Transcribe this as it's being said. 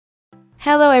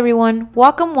Hello everyone,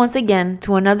 welcome once again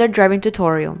to another driving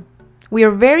tutorial. We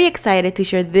are very excited to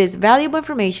share this valuable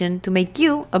information to make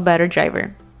you a better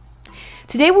driver.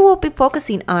 Today we will be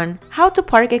focusing on how to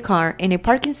park a car in a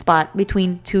parking spot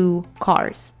between two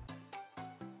cars.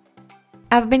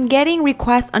 I've been getting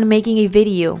requests on making a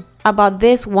video about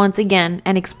this once again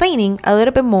and explaining a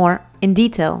little bit more in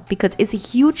detail because it's a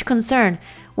huge concern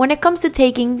when it comes to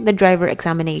taking the driver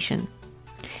examination.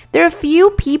 There are a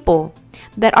few people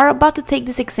that are about to take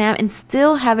this exam and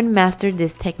still haven't mastered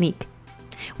this technique.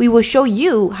 We will show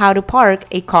you how to park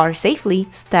a car safely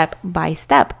step by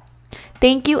step.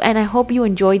 Thank you, and I hope you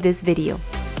enjoyed this video.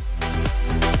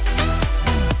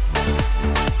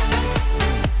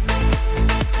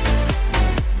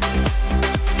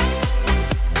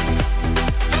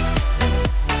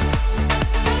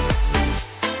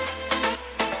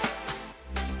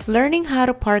 Learning how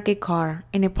to park a car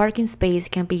in a parking space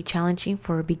can be challenging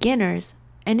for beginners,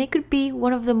 and it could be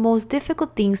one of the most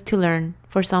difficult things to learn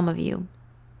for some of you.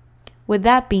 With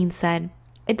that being said,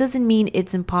 it doesn't mean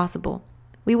it's impossible.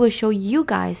 We will show you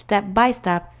guys step by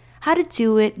step how to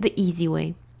do it the easy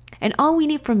way. And all we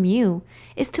need from you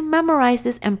is to memorize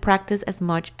this and practice as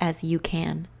much as you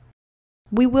can.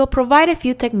 We will provide a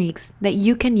few techniques that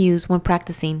you can use when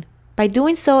practicing. By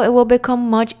doing so, it will become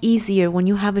much easier when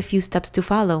you have a few steps to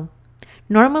follow.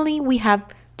 Normally, we have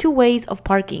two ways of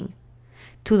parking,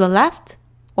 to the left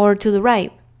or to the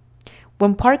right.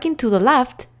 When parking to the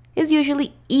left is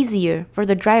usually easier for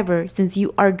the driver since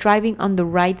you are driving on the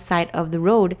right side of the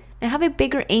road and have a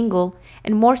bigger angle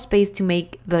and more space to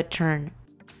make the turn.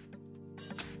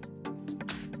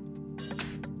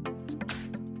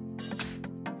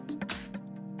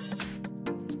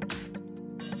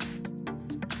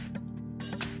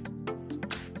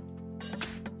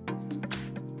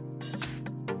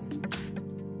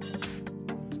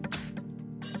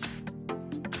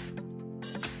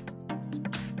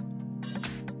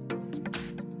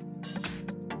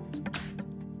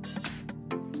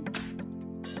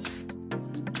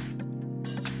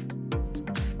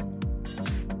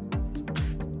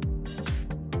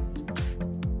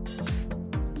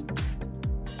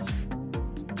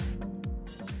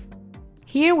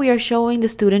 Here we are showing the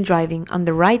student driving on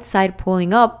the right side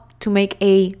pulling up to make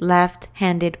a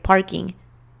left-handed parking.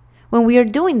 When we are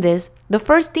doing this, the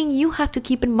first thing you have to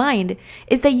keep in mind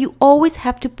is that you always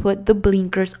have to put the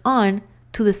blinkers on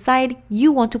to the side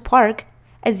you want to park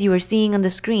as you are seeing on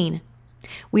the screen.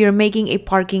 We are making a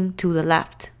parking to the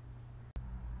left.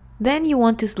 Then you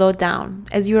want to slow down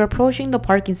as you are approaching the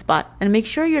parking spot and make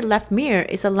sure your left mirror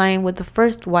is aligned with the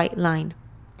first white line.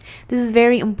 This is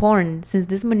very important since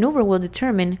this maneuver will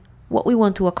determine what we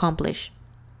want to accomplish.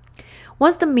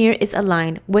 Once the mirror is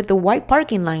aligned with the white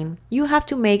parking line, you have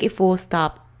to make a full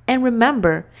stop. And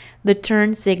remember, the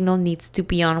turn signal needs to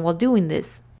be on while doing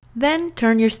this. Then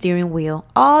turn your steering wheel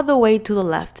all the way to the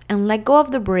left and let go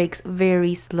of the brakes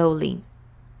very slowly.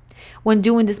 When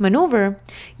doing this maneuver,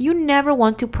 you never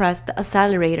want to press the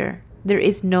accelerator. There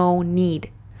is no need.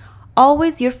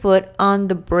 Always your foot on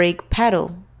the brake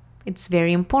pedal. It's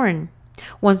very important.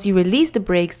 Once you release the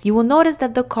brakes, you will notice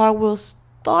that the car will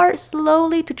start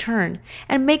slowly to turn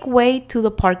and make way to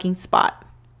the parking spot.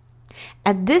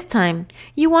 At this time,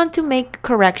 you want to make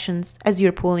corrections as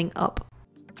you're pulling up.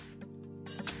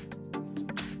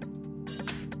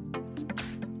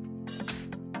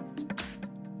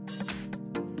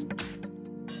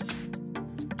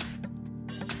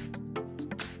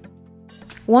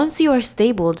 Once you are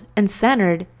stabled and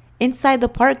centered, inside the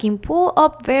parking, pull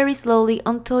up very slowly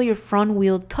until your front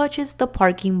wheel touches the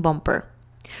parking bumper.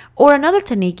 Or another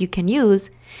technique you can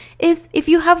use is if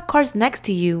you have cars next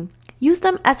to you, use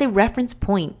them as a reference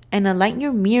point and align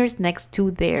your mirrors next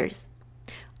to theirs.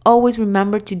 Always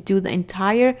remember to do the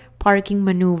entire parking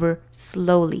maneuver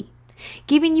slowly,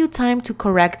 giving you time to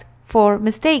correct for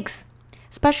mistakes,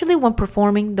 especially when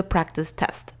performing the practice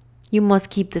test. You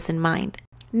must keep this in mind.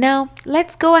 Now,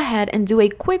 let's go ahead and do a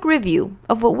quick review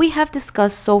of what we have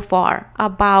discussed so far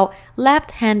about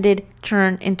left-handed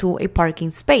turn into a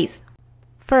parking space.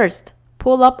 First,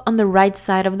 pull up on the right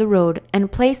side of the road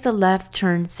and place the left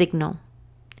turn signal.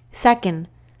 Second,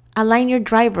 align your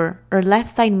driver or left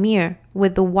side mirror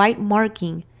with the white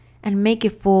marking and make a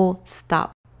full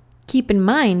stop. Keep in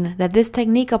mind that this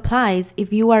technique applies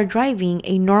if you are driving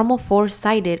a normal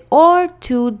four-sided or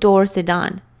two-door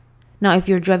sedan. Now, if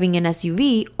you're driving an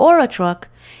SUV or a truck,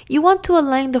 you want to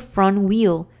align the front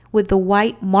wheel with the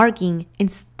white marking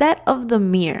instead of the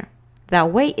mirror.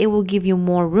 That way, it will give you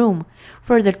more room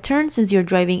for the turn since you're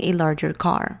driving a larger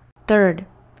car. Third,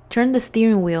 turn the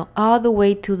steering wheel all the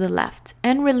way to the left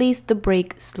and release the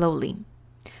brake slowly.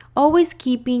 always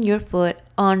keeping your foot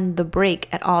on the brake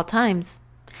at all times.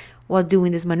 While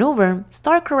doing this maneuver,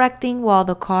 start correcting while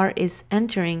the car is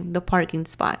entering the parking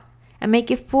spot and make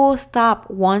a full stop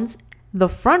once the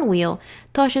front wheel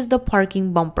touches the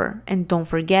parking bumper, and don't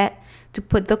forget to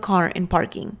put the car in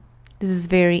parking. This is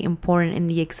very important in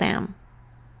the exam.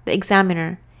 The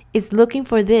examiner is looking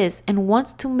for this and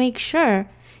wants to make sure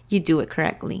you do it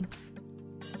correctly.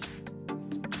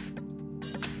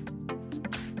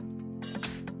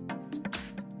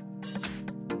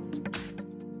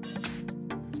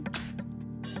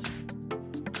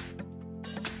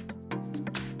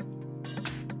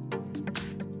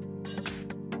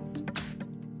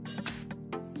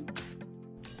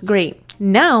 Great.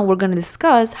 Now we're going to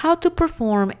discuss how to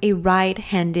perform a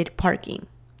right-handed parking.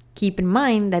 Keep in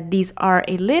mind that these are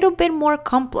a little bit more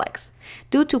complex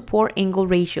due to poor angle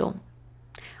ratio.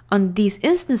 On these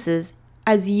instances,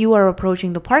 as you are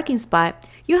approaching the parking spot,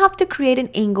 you have to create an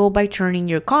angle by turning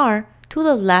your car to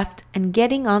the left and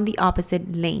getting on the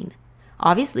opposite lane.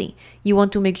 Obviously, you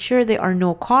want to make sure there are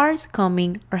no cars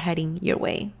coming or heading your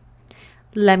way.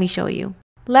 Let me show you.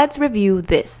 Let's review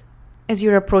this. As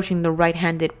you're approaching the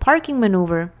right-handed parking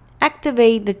maneuver,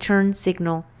 activate the turn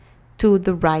signal to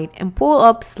the right and pull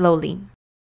up slowly.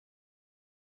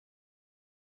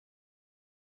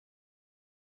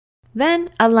 Then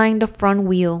align the front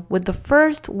wheel with the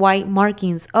first white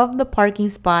markings of the parking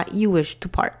spot you wish to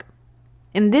park.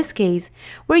 In this case,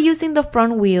 we're using the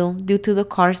front wheel due to the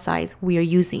car size we are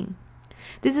using.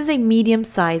 This is a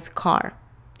medium-sized car.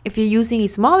 If you're using a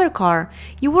smaller car,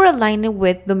 you will align it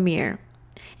with the mirror.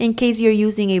 In case you're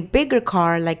using a bigger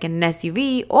car like an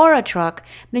SUV or a truck,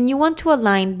 then you want to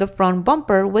align the front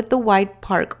bumper with the white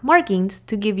park markings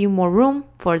to give you more room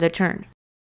for the turn.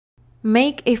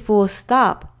 Make a full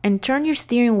stop and turn your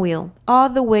steering wheel all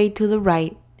the way to the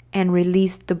right and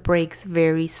release the brakes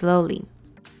very slowly.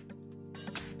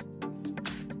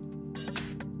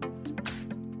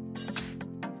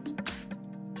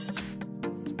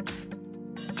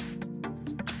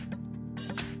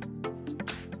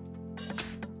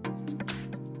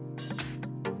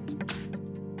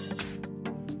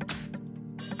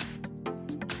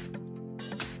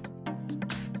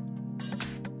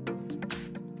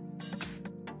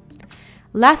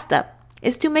 Last step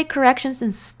is to make corrections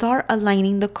and start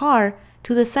aligning the car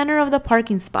to the center of the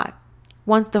parking spot.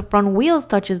 Once the front wheels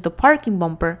touches the parking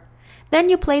bumper, then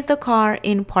you place the car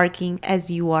in parking as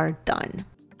you are done.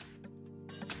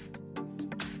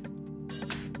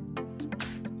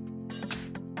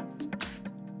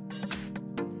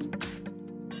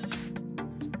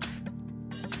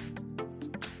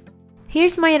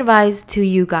 Here's my advice to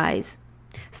you guys.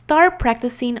 Start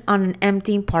practicing on an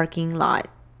empty parking lot.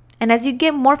 And as you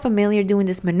get more familiar doing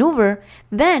this maneuver,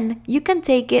 then you can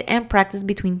take it and practice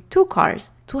between two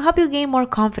cars to help you gain more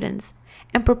confidence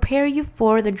and prepare you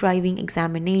for the driving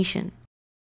examination.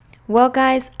 Well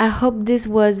guys, I hope this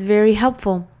was very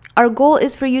helpful. Our goal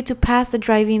is for you to pass the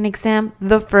driving exam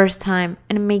the first time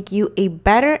and make you a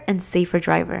better and safer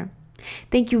driver.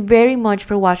 Thank you very much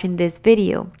for watching this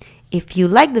video. If you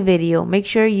like the video, make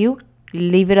sure you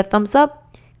leave it a thumbs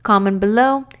up, comment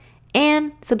below,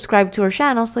 and subscribe to our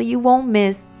channel so you won't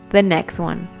miss the next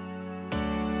one.